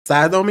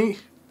Side on me,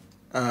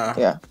 uh,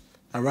 Yeah.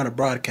 I run a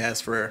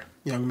broadcast for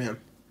young men.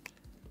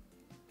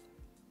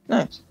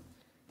 Nice.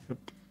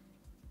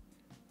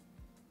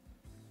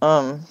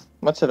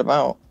 What's it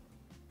about?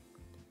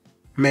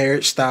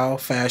 Marriage, style,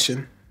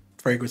 fashion,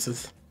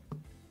 fragrances.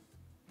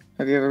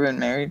 Have you ever been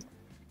married?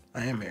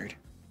 I am married.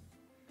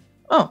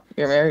 Oh,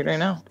 you're married right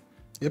now.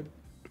 Yep.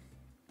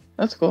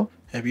 That's cool.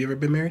 Have you ever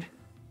been married?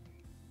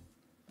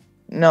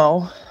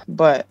 No,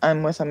 but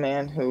I'm with a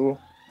man who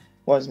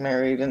was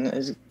married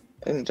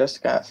and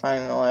just got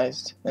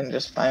finalized and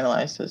just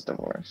finalized his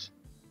divorce.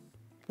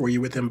 Were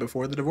you with him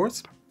before the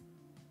divorce?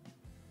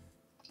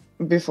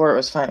 Before it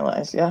was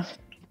finalized, yeah.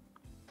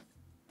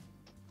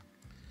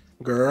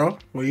 Girl,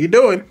 what are you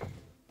doing?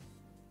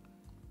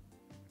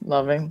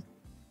 Loving.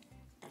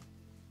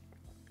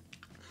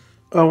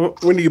 Oh,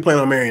 when do you plan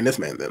on marrying this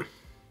man then?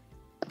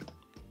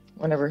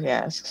 Whenever he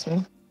asks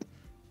me.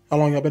 How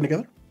long y'all been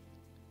together?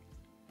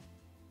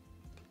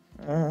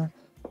 Uh,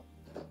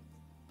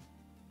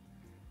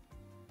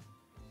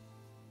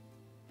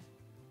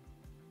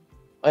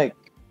 like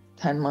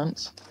 10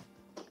 months.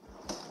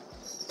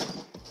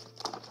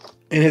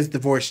 And his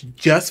divorce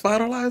just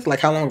finalized? Like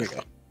how long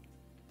ago?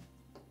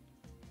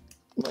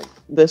 Like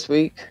this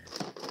week.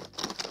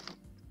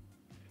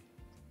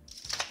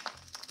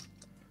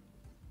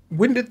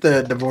 When did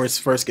the divorce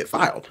first get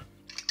filed?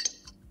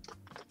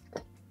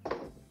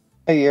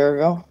 A year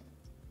ago.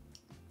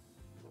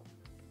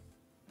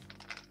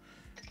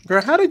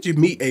 Girl, how did you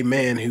meet a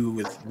man who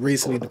was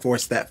recently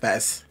divorced that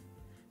fast?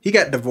 He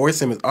got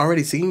divorced and was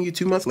already seeing you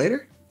 2 months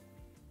later?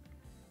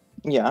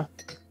 Yeah.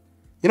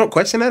 You don't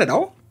question that at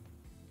all?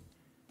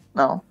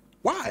 No.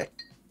 Why?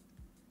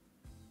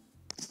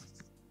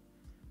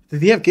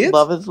 Did he have kids?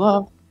 Love is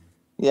love.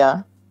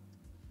 Yeah.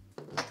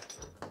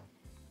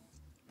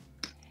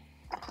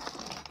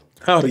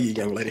 How old are you,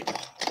 young lady?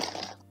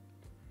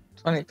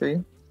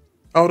 23.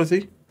 How old is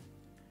he?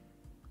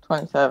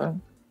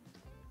 27.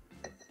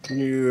 Do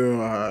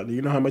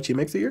you know how much he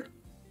makes a year?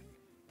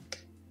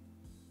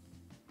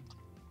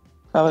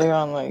 Probably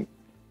around like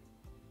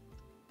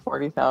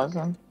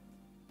 40,000.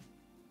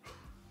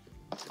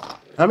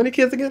 How many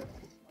kids again?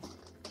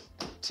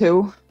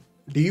 2.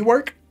 Do you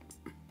work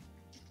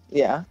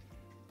Yeah.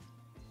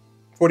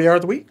 40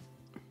 hours a week?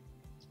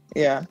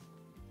 Yeah.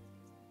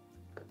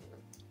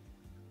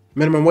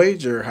 Minimum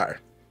wage or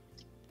higher?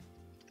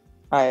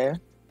 Higher.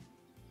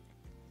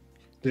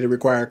 Did it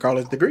require a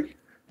college degree?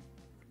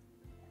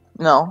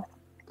 No.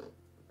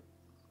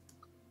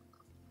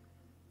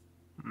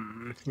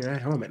 You're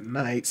at home at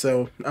night,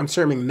 so I'm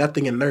assuming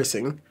nothing in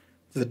nursing.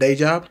 Is it a day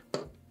job?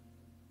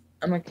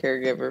 I'm a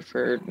caregiver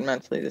for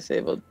mentally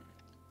disabled.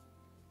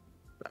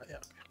 Yeah.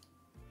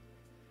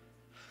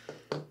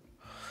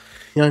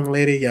 Young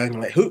lady, young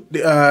lady.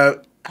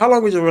 How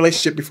long was your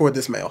relationship before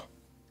this male?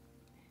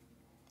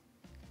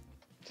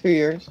 2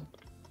 years.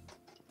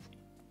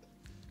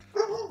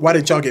 Why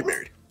didn't y'all get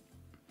married?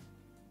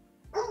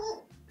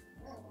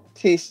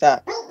 T,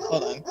 stop.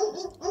 Hold on.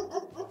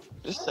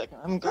 Just a second.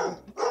 I'm going.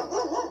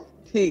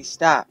 T,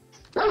 stop.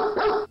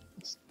 You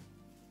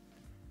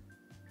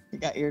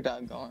got your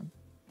dog going.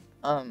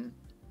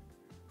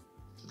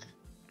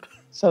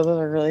 So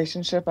the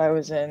relationship I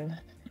was in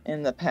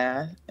the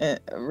past,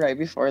 right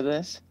before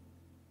this,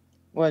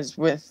 was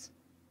with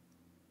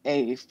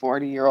a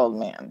 40-year-old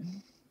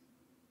man.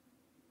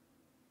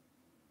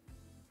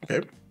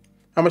 Okay.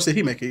 How much did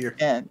he make a year?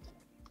 And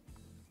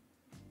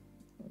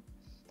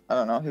I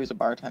don't know, he was a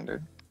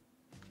bartender.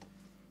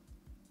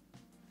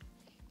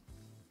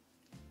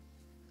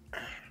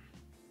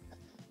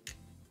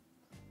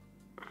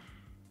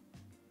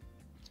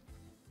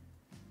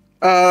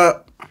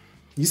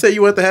 You say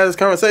you want to have this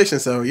conversation,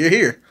 so you're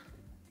here.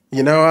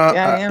 Yeah,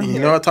 I am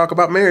here. I talk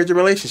about marriage and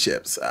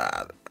relationships.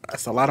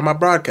 That's a lot of my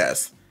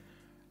broadcasts.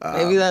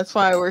 Maybe that's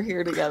why we're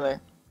here together.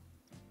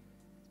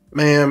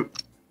 Man,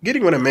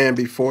 getting with a man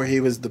before he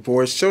was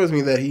divorced shows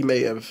me that he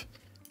may have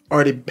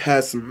already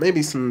had some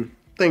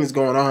things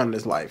going on in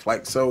his life.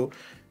 Like, so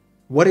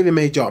what even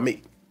made y'all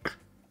meet?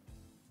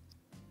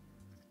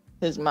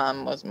 His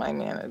mom was my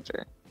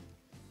manager.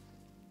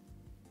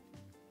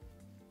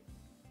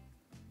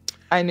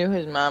 I knew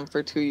his mom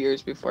for 2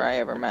 years before I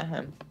ever met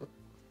him.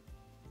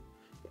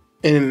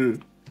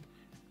 And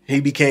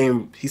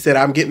he said,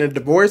 I'm getting a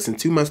divorce. And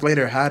 2 months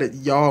later, how did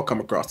y'all come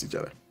across each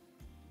other?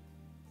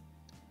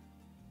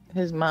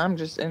 His mom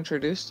just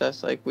introduced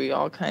us. Like, we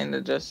all kind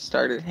of just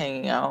started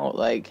hanging out,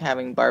 like,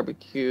 having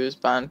barbecues,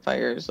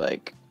 bonfires.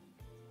 Like,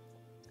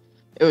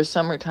 it was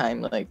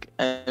summertime, like,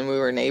 and we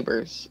were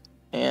neighbors.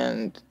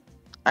 And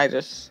I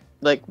just,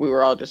 like, we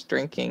were all just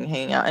drinking,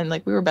 hanging out. And,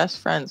 like, we were best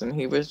friends. And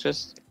he was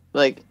just,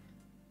 like,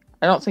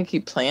 I don't think he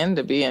planned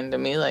to be into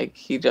me. Like,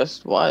 he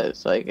just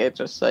was. Like, it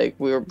just, like,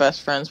 we were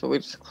best friends, but we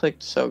just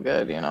clicked so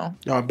good, you know?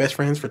 Y'all best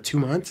friends for 2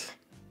 months?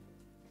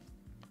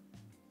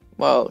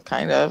 Well,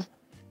 kind of.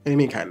 What do you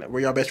mean, kind of? Were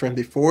y'all best friends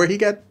before he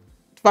got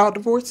filed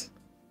divorce?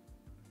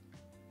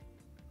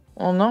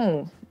 Well,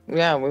 no.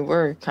 Yeah, we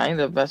were kind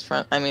of best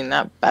friends. I mean,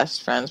 not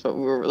best friends, but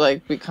we were,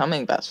 like,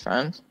 becoming best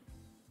friends.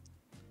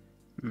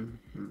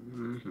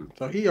 Mm-hmm.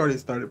 So he already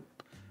started.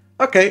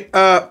 Okay.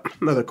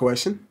 Another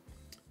question.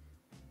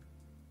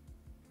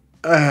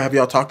 Have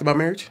y'all talked about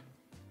marriage?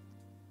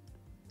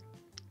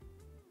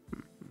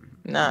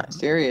 Not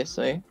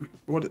seriously.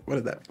 What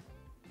is that?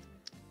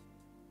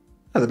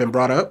 Has it been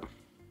brought up?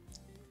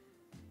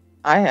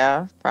 I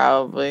have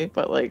probably,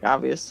 but like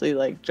obviously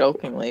like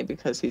jokingly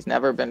because he's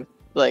never been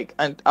like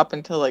up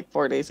until like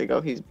 4 days ago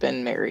he's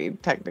been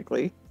married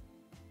technically.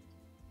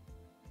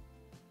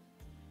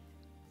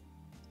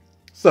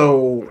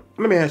 So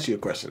let me ask you a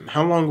question.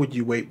 How long would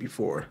you wait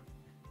before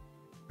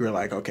you're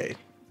like, okay,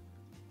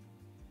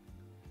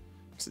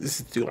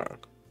 this is too long?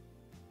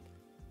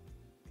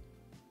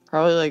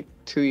 Probably like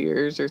 2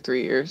 years or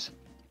 3 years.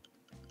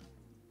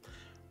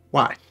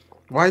 Why?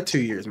 Why 2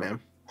 years, man?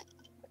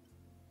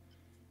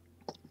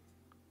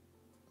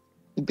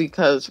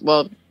 Because,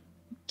 well,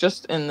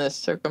 just in this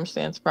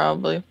circumstance,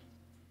 probably.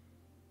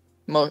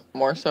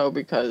 More so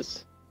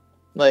because,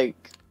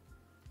 like,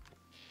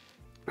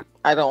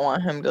 I don't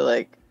want him to,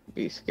 like,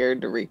 be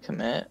scared to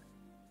recommit.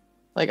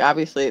 Like,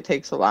 obviously, it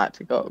takes a lot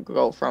to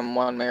go from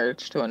one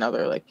marriage to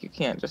another. Like, you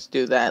can't just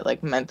do that,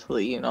 like,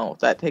 mentally,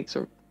 that takes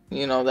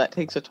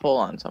a toll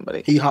on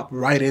somebody. He hopped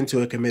right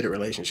into a committed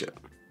relationship.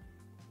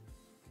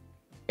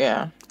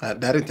 Yeah. That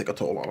didn't take a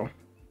toll on him.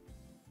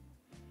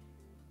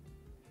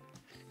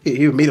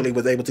 He immediately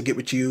was able to get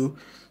with you,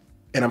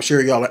 and I'm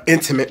sure y'all are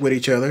intimate with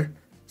each other.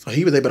 So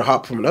he was able to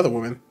hop from another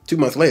woman 2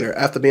 months later,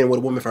 after being with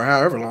a woman for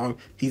however long.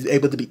 He's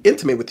able to be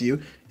intimate with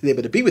you. He's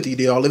able to be with you.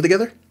 Do y'all live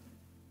together?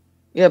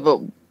 Yeah,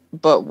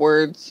 but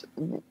word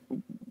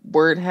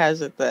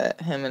has it that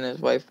him and his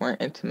wife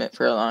weren't intimate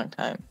for a long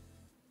time.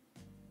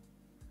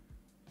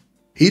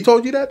 He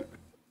told you that?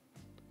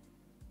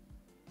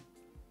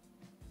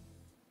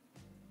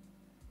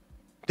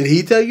 Did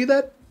he tell you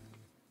that?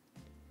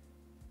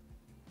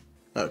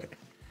 Okay.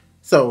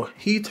 So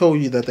he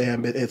told you that they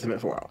haven't been intimate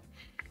for a while.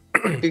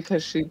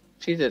 Because she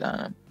cheated on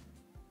him.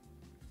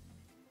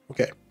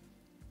 Okay.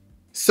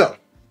 So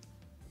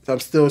I'm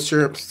still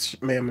sure,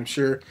 ma'am, I'm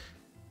sure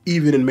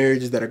even in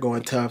marriages that are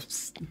going tough,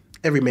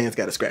 every man's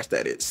got to scratch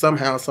that itch.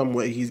 Somehow, some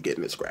way, he's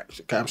getting it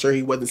scratched. I'm sure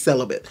he wasn't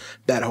celibate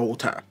that whole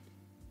time.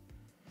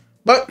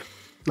 But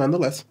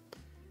nonetheless,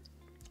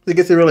 he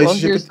gets a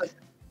relationship. Well,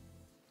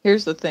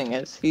 here's the thing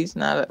is he's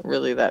not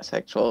really that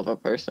sexual of a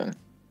person.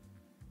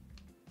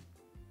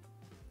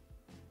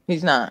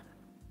 He's not.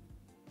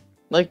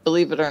 Like,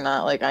 believe it or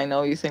not, like, I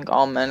know you think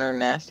all men are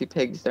nasty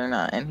pigs. They're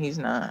not, and he's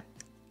not.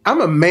 I'm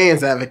a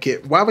man's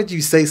advocate. Why would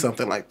you say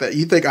something like that?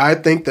 You think I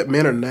think that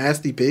men are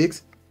nasty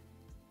pigs?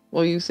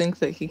 Well, you think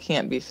that he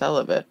can't be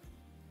celibate.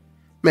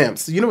 Ma'am,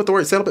 so you know what the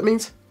word celibate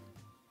means?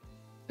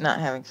 Not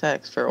having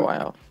sex for a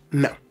while.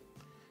 No.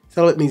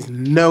 Celibate means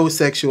no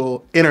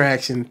sexual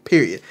interaction,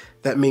 period.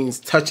 That means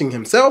touching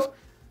himself.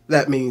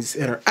 That means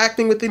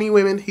interacting with any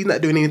women. He's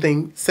not doing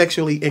anything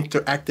sexually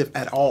interactive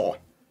at all.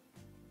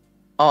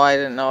 Oh, I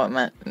didn't know it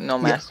meant no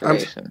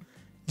masturbation.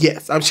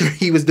 Yes, I'm sure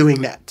he was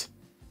doing that.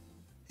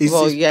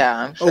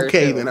 I'm sure.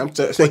 Okay, too. then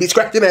so he's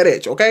scratching that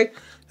itch. Okay,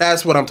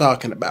 that's what I'm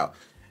talking about.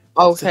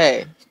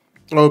 Okay.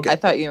 Okay. I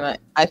thought you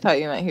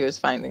meant he was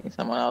finding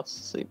someone else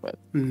to sleep with.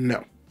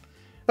 No.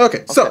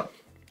 Okay, so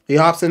he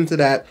hops into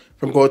that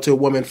from going to a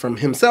woman from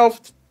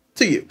himself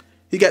to you.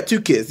 He got 2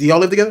 kids. Do y'all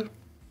live together?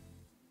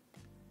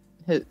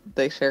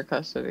 They share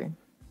custody.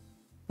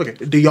 Okay.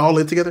 Do y'all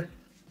live together?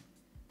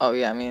 Oh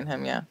yeah, me and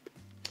him, yeah.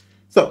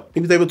 So he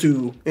was able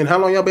to. And how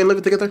long y'all been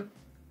living together?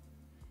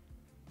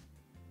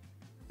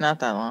 Not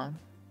that long.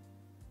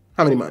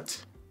 How many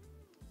months?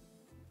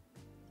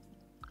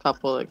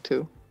 Couple, like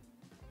 2.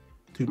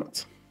 2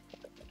 months.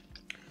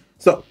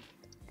 So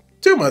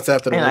 2 months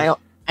after that.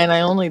 And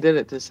I only did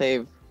it to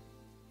save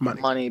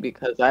money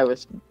because I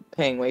was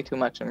paying way too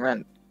much in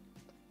rent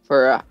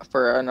for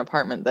an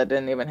apartment that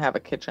didn't even have a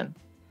kitchen.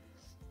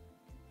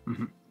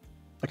 Mm-hmm.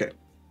 Okay.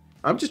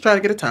 I'm just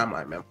trying to get a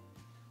timeline, man.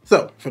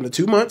 So from the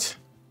 2 months,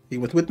 he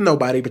was with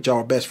nobody, but y'all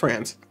were best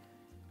friends.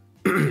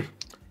 And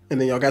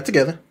then y'all got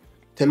together.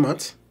 10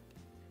 months.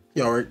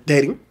 Y'all were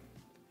dating.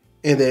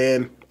 And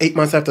then 8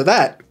 months after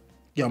that,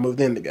 y'all moved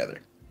in together.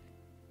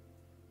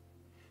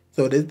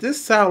 So does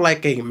this sound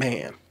like a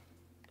man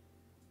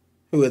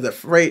who is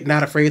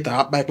not afraid to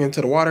hop back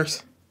into the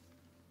waters?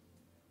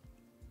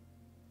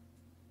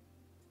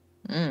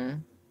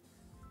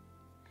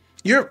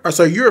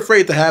 You're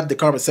afraid to have the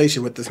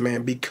conversation with this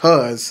man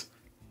because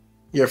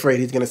you're afraid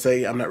he's going to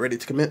say, I'm not ready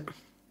to commit?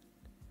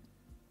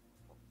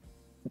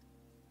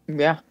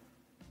 Yeah.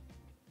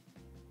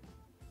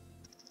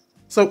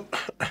 So,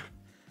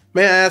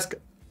 may I ask,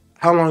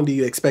 how long do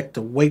you expect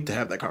to wait to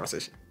have that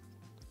conversation?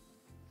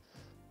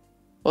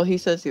 Well, he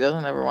says he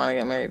doesn't ever want to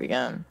get married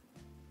again.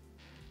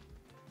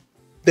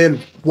 Then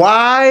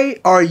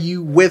why are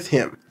you with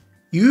him?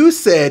 You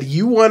said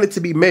you wanted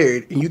to be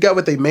married, and you got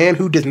with a man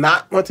who does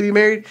not want to be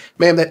married?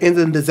 Man, that ends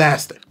in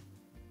disaster.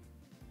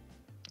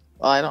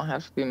 Well, I don't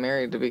have to be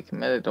married to be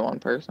committed to one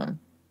person.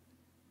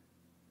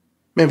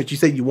 Man, but you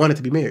said you wanted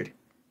to be married.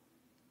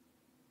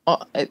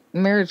 Well,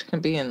 marriage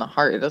can be in the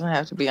heart. It doesn't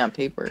have to be on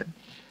paper.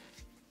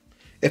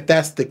 If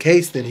that's the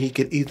case, then he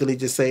could easily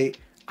just say,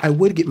 I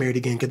would get married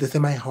again because it's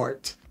in my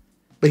heart.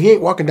 But he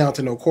ain't walking down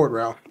to no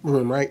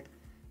room, right?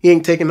 He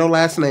ain't taking no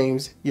last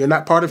names. You're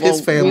not part of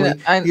his family.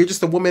 You're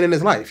just a woman in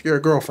his life. You're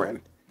a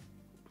girlfriend.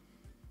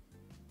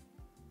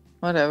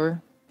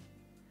 Whatever.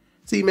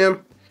 See,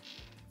 ma'am,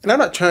 and I'm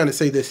not trying to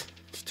say this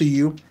to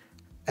you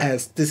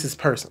as this is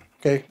personal,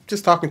 okay?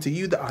 Just talking to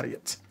you, the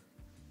audience.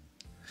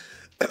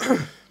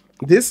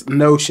 This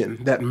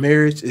notion that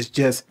marriage is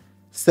just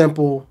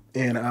simple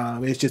and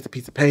it's just a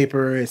piece of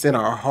paper, it's in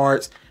our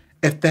hearts.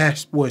 If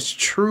that was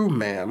true,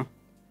 ma'am,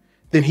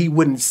 then he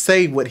wouldn't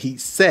say what he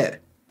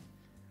said.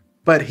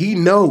 But he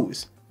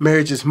knows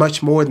marriage is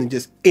much more than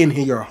just in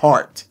your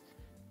heart,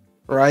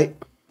 right?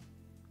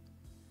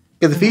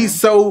 Because if he's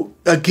so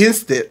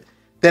against it,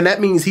 then that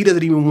means he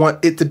doesn't even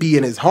want it to be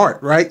in his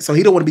heart, right? So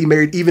he don't want to be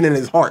married even in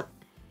his heart,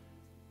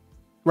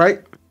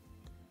 right?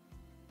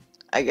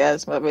 I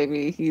guess, but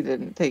maybe he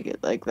didn't take it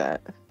like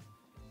that.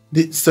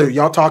 So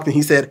y'all talked and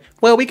he said,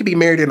 well, we could be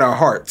married in our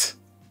hearts.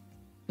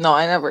 No,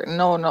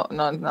 no,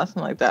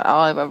 nothing like that.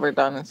 All I've ever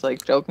done is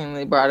like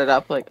jokingly brought it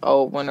up, like,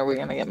 oh, when are we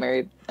going to get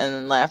married? And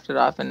then laughed it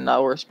off and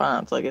no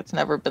response. Like, it's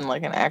never been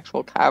like an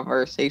actual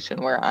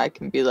conversation where I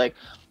can be like,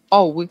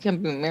 oh, we can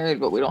be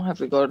married, but we don't have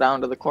to go down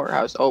to the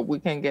courthouse. Oh, we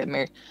can get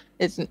married.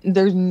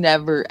 There's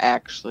never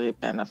actually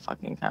been a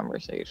fucking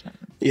conversation.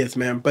 Yes,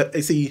 ma'am. But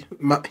see,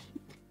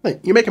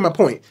 you're making my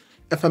point.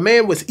 If a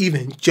man was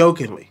even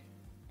jokingly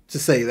to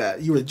say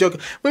that, you were joking,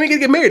 when we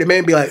get married, a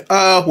man be like,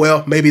 oh,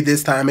 well, maybe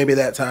this time, maybe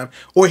that time.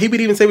 Or he would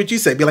even say what you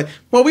say, be like,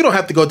 well, we don't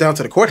have to go down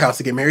to the courthouse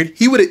to get married.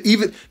 He would have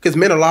even, because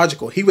men are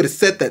logical, he would have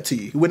said that to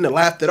you. He wouldn't have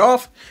laughed it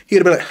off. He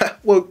would have been like,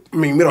 well, I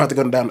mean, we don't have to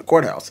go down to the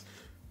courthouse.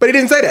 But he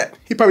didn't say that.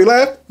 He probably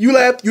laughed,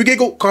 you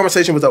giggled,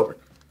 conversation was over.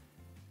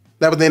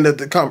 That was the end of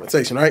the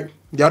conversation, right?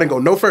 Y'all didn't go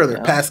no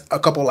further past a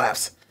couple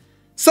laughs.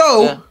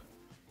 So,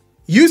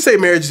 you say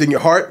marriage is in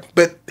your heart,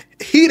 but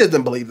he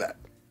doesn't believe that.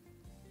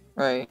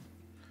 Right.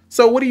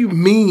 So what do you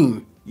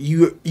mean?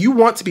 You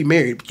want to be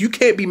married, but you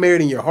can't be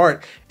married in your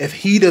heart if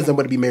he doesn't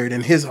want to be married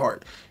in his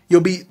heart.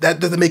 That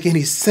doesn't make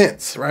any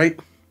sense, right?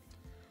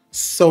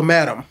 So,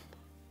 madam,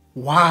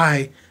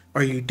 why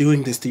are you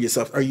doing this to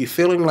yourself? Are you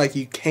feeling like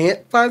you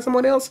can't find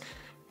someone else?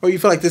 Or you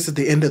feel like this is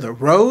the end of the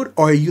road?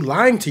 Or are you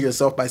lying to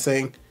yourself by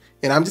saying,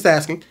 and I'm just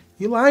asking,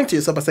 you lying to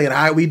yourself by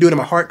saying, we do it in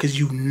my heart because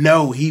you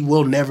know he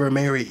will never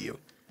marry you?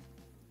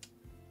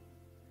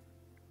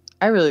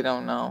 I really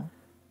don't know.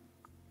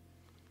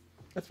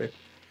 That's fair.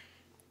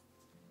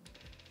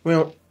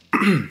 Well,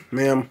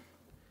 ma'am.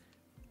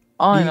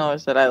 All I know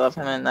is that I love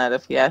him and that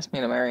if he asked me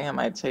to marry him,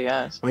 I'd say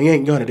yes. Well, he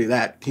ain't going to do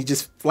that. He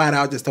just flat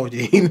out just told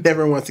you he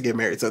never wants to get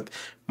married. So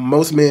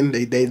most men,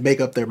 they make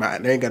up their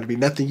mind. There ain't going to be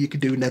nothing you could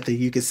do, nothing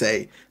you could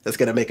say that's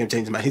going to make him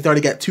change his mind. He's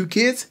already got 2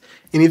 kids.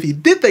 And if he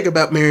did think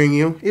about marrying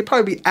you, it'd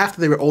probably be after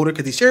they were older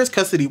because he shares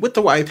custody with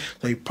the wife.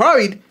 So he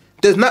probably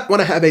does not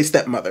want to have a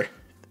stepmother.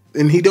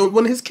 And he don't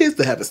want his kids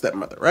to have a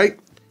stepmother, right?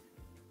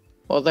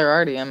 Well, they're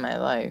already in my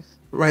life.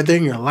 Right, they're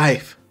in your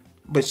life.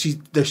 But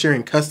they're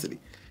sharing custody.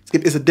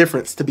 It's a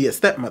difference to be a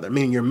stepmother,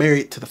 meaning you're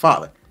married to the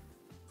father.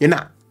 You're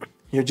not.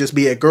 You'll just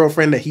be a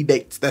girlfriend that he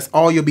dates. That's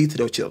all you'll be to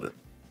those children.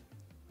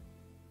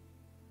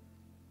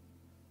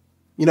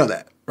 You know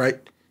that,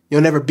 right?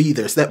 You'll never be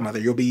their stepmother.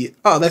 You'll be,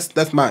 oh,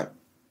 that's my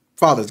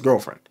father's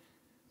girlfriend.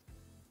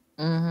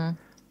 Mm-hmm.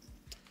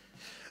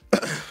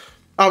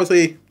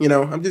 Obviously,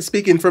 I'm just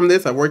speaking from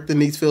this. I worked in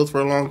these fields for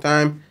a long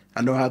time.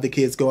 I know how the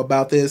kids go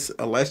about this.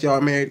 Unless y'all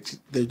are married,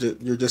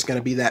 you're just going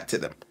to be that to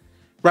them.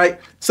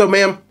 Right? So,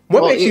 ma'am,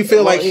 what makes you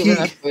feel like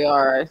even if we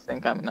are, I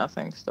think I'm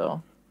nothing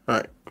still. All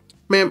right.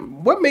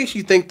 Ma'am, what makes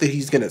you think that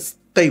he's going to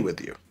stay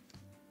with you?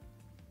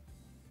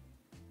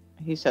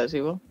 He says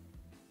he will.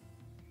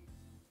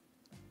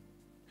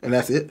 And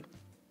that's it?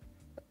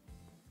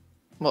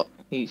 Well,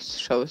 he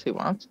shows he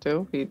wants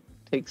to. He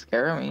takes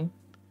care of me.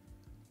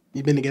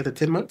 You've been together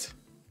 10 months?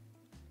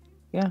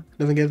 Yeah.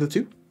 Living together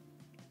 2?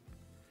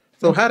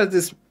 So how does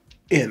this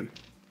end?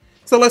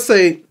 So let's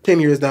say 10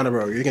 years down the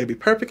road, you're going to be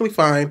perfectly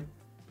fine.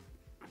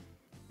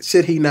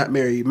 Should he not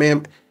marry you,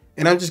 ma'am?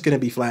 And I'm just going to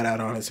be flat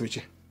out honest with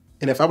you.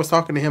 And if I was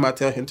talking to him, I'd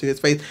tell him to his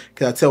face,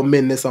 because I tell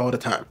men this all the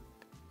time.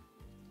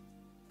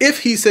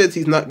 If he says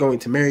he's not going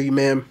to marry you,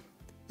 ma'am,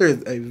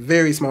 there's a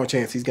very small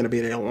chance he's going to be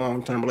in a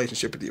long-term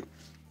relationship with you.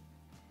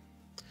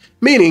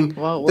 Meaning,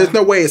 there's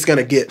no way it's going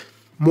to get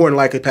more than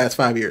likely past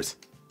 5 years.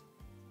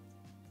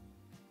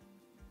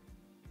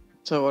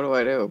 So what do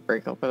I do?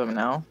 Break up with him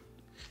now?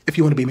 If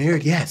you want to be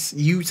married, yes.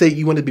 You say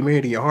you want to be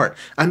married in your heart.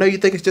 I know you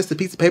think it's just a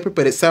piece of paper,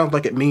 but it sounds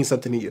like it means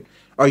something to you.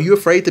 Are you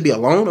afraid to be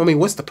alone? I mean,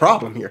 what's the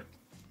problem here?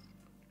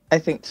 I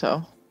think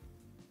so.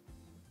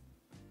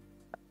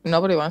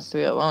 Nobody wants to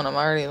be alone. I'm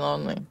already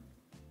lonely.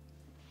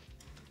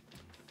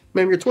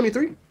 Ma'am, you're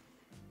 23?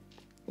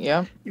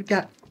 Yeah. You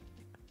got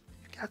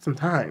some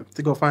time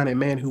to go find a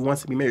man who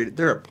wants to be married.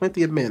 There are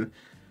plenty of men.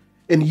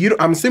 And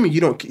I'm assuming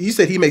you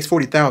said he makes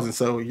 $40,000,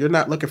 so you're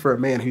not looking for a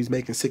man who's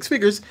making 6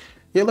 figures.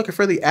 You're looking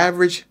for the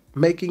average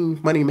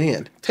making money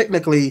man.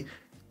 Technically,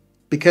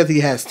 because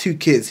he has two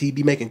kids, he'd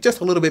be making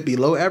just a little bit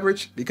below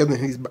average because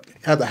he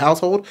has a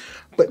household.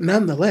 But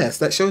nonetheless,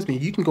 that shows me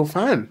you can go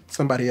find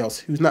somebody else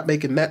who's not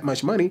making that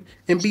much money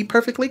and be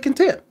perfectly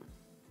content.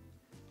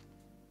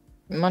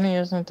 Money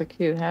isn't the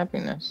key to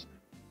happiness.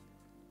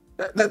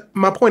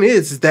 My point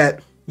is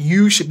that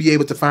you should be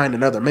able to find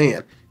another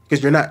man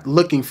because you're not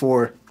looking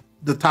for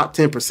the top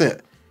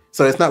 10%.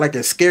 So it's not like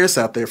it's scarce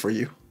out there for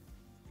you.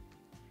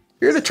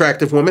 You're an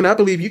attractive woman. I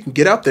believe you can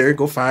get out there and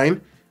go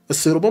find a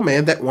suitable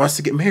man that wants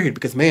to get married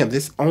because, man,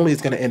 this only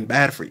is going to end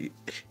bad for you.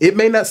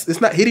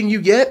 It's not hitting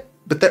you yet,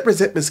 but that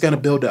resentment is going to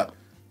build up.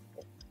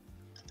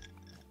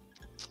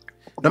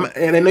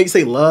 And I know you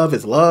say love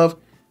is love.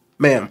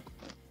 Ma'am,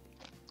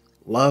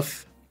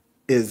 love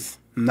is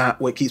not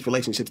what keeps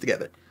relationships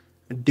together.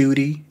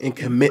 Duty and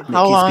commitment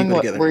How keeps long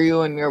people together. were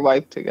you and your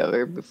wife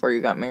together before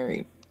you got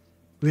married?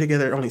 We were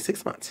together only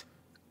 6 months.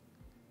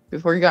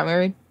 Before you got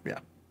married? Yeah.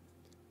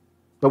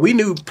 But we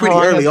knew pretty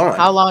early on.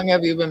 How long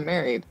have you been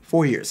married?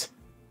 4 years.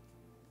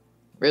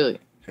 Really?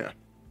 Yeah.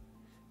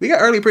 We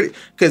got early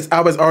because I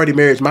was already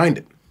marriage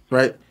minded,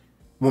 right?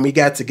 When we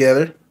got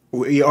together,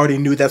 we already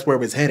knew that's where it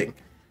was heading.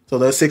 So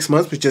those 6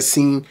 months was just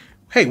seeing,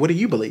 hey, what do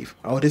you believe?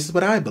 Oh, this is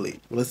what I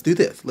believe. Let's do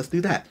this. Let's do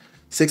that.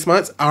 6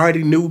 months, I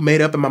already knew,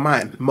 made up in my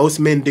mind. Most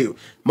men do.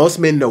 Most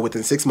men know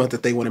within 6 months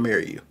that they want to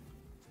marry you.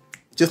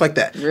 Just like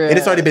that. Yeah. And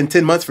it's already been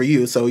 10 months for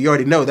you, so you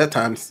already know that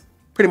time's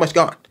pretty much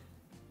gone.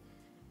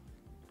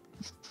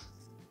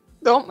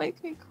 Don't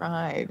make me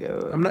cry,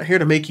 dude. I'm not here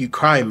to make you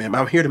cry, ma'am.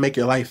 I'm here to make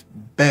your life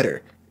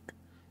better.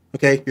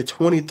 Okay? You're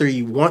 23.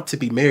 You want to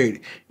be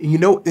married. And you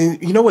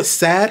know what's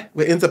sad?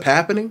 What ends up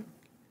happening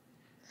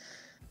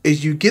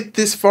is you get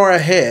this far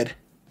ahead,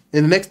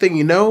 and the next thing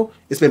you know,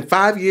 it's been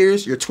 5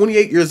 years. You're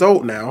 28 years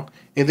old now,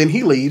 and then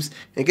he leaves.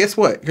 And guess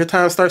what? Your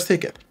time starts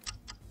ticking.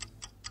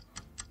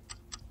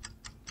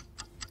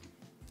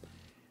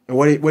 And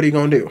what are you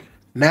going to do?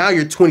 Now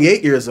you're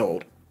 28 years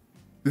old.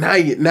 Now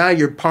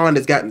your pond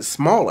has gotten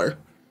smaller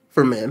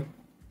for men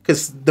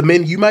because the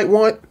men you might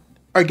want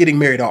are getting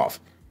married off.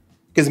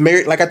 Because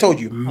like I told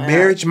you,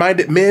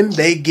 marriage-minded men,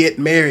 they get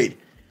married.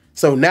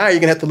 So now you're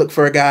going to have to look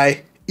for a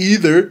guy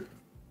either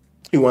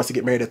who wants to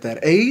get married at that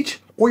age,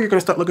 or you're going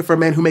to start looking for a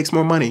man who makes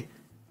more money.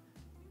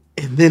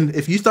 And then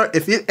if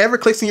it ever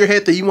clicks in your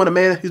head that you want a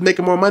man who's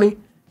making more money,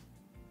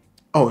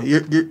 oh,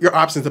 your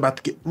option's about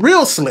to get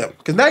real slim.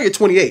 Because now you're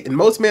 28, and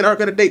most men aren't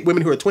going to date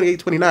women who are 28,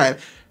 29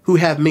 who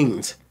have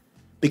means.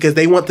 Because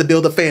they want to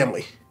build a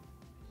family.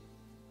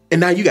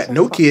 And now you got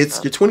no kids,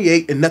 you're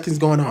 28, and nothing's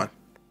going on.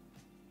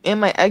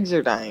 And my eggs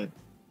are dying.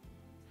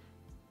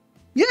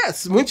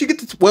 Yes, once you get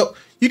to,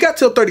 you got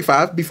till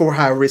 35 before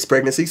high-risk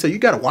pregnancy, so you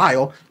got a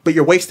while, but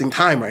you're wasting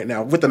time right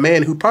now with a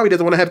man who probably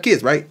doesn't want to have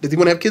kids, right? Does he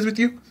want to have kids with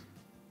you?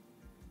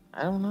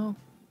 I don't know.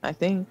 I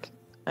think.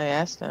 I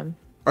asked him.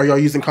 Are y'all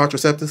using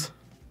contraceptives?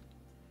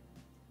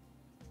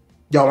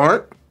 Y'all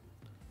aren't?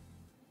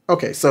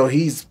 Okay, so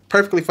he's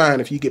perfectly fine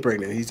if you get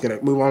pregnant. He's going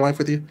to move on life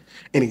with you.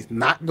 And he's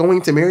not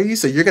going to marry you,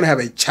 so you're going to have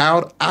a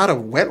child out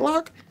of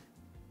wedlock?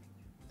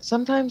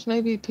 Sometimes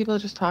maybe people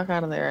just talk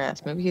out of their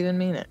ass. Maybe he didn't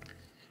mean it.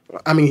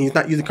 I mean, he's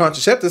not using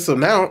contraceptives, so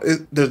now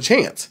there's a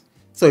chance.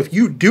 So if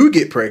you do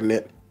get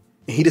pregnant,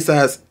 and he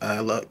decides,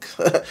 look,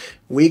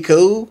 we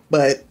cool,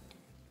 but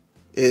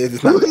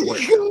it's not going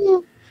to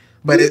work.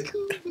 But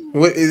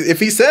if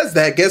he says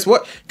that, guess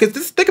what?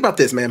 Because think about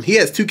this, man. He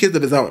has 2 kids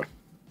of his own,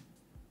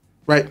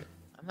 right?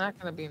 I'm not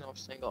gonna be no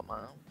single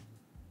mom.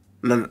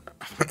 No,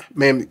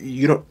 ma'am,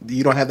 you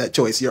don't have that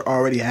choice. You're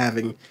already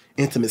having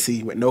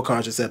intimacy with no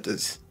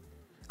contraceptives.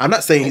 I'm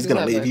not saying he's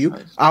gonna leave you.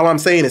 All I'm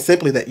saying is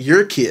simply that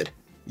your kid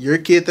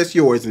that's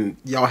yours, and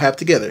y'all have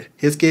together,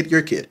 his kid,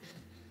 your kid.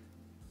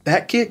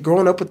 That kid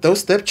growing up with those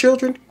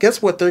stepchildren,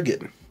 guess what they're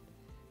getting?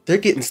 They're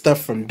getting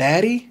stuff from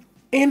daddy,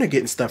 and they're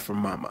getting stuff from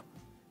mama,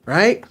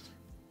 right?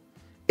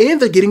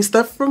 And they're getting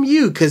stuff from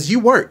you because you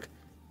work,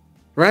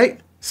 right?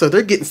 So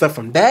they're getting stuff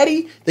from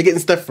daddy, they're getting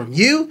stuff from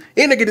you,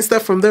 and they're getting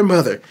stuff from their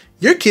mother.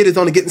 Your kid is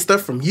only getting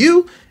stuff from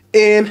you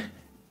and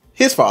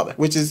his father,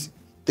 which is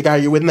the guy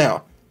you're with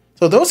now.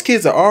 So those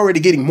kids are already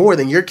getting more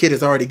than your kid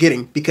is already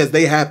getting because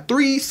they have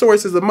 3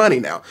 sources of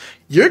money now.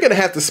 You're going to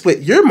have to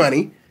split your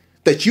money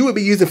that you would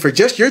be using for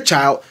just your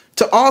child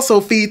to also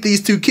feed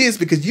these 2 kids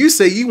because you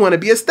say you want to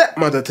be a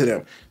stepmother to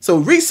them. So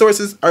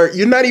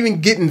you're not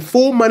even getting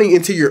full money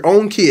into your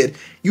own kid.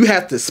 You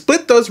have to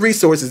split those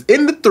resources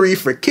into 3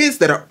 for kids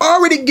that are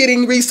already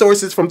getting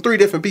resources from 3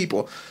 different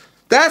people.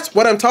 That's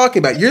what I'm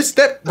talking about. Your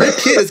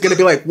kid is going to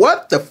be like,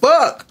 what the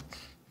fuck?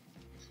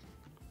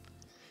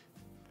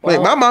 Well,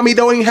 like, my mommy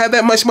don't even have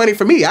that much money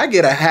for me. I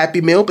get a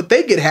Happy Meal, but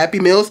they get Happy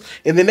Meals,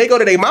 and then they go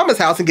to their mama's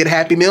house and get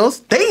Happy Meals.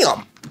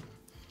 Damn!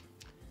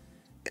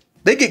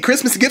 They get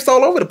Christmas gifts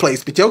all over the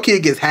place, but your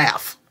kid gets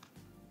half.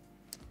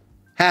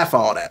 Half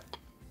all that.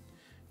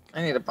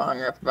 I need a bong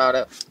rip about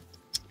it.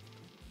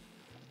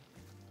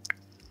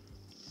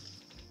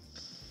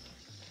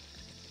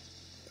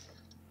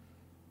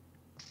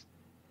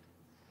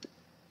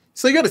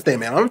 So you understand,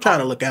 man, I'm trying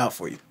to look out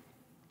for you.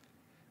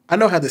 I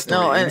know how this story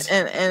No, ends.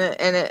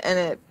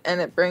 and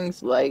it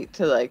brings light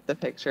to like the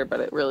picture, but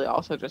it really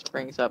also just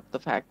brings up the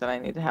fact that I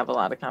need to have a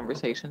lot of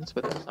conversations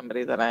with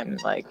somebody that I'm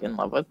like in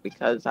love with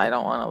because I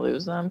don't want to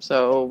lose them.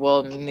 So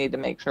we'll need to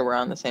make sure we're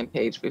on the same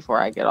page before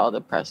I get all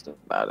depressed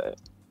about it.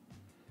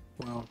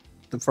 Well,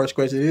 the first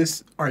question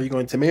is, are you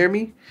going to marry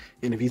me?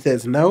 And if he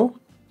says no,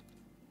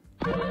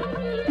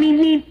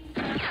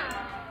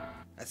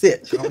 that's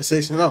it.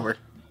 Conversation over.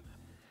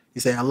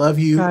 You say, I love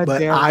you, God but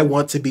damn I it.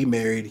 want to be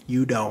married.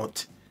 You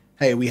don't.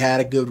 Hey, we had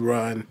a good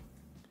run.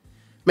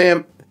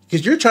 Ma'am,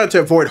 because you're trying to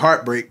avoid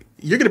heartbreak,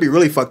 you're going to be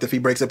really fucked if he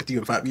breaks up with you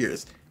in 5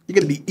 years. You're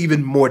going to be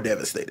even more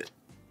devastated.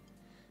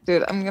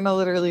 Dude, I'm gonna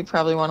literally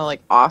probably want to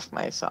like off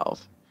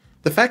myself.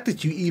 The fact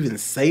that you even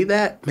say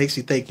that makes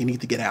you think you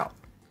need to get out.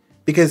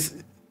 Because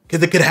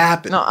it could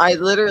happen. No, I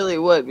literally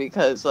would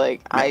because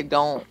like I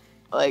don't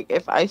like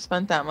if I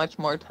spent that much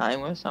more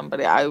time with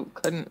somebody, I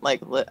couldn't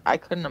like I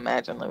couldn't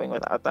imagine living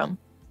without them.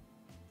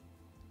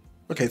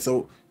 Okay,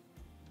 so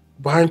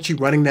why aren't you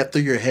running that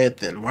through your head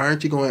then? Why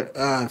aren't you going,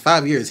 in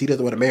 5 years, he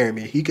doesn't want to marry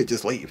me. He could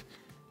just leave.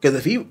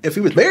 Because if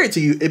he was married to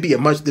you, it'd be a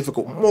much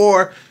difficult,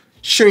 more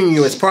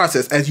strenuous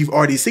process, as you've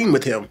already seen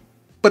with him.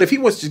 But if he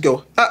wants to just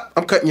go,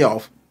 I'm cutting you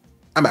off.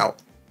 I'm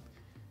out.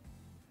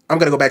 I'm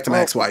going to go back to my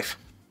ex-wife.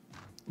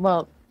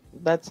 Well,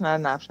 that's not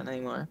an option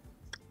anymore.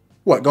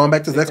 What, going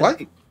back to his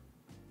ex-wife?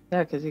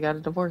 Yeah, because he got a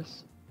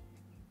divorce.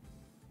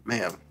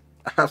 Man,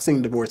 I've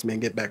seen divorced men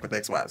get back with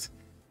ex-wives.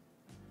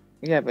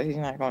 Yeah, but he's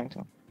not going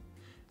to.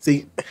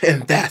 See,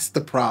 and that's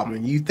the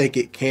problem. You think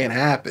it can't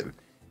happen,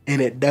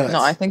 and it does. No,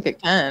 I think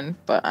it can,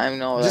 but I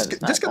know just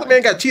that because the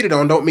man got cheated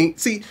on don't mean.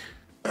 See,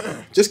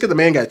 just because the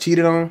man got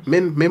cheated on,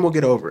 men will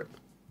get over it.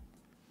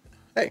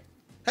 Hey,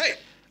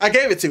 I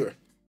gave it to her.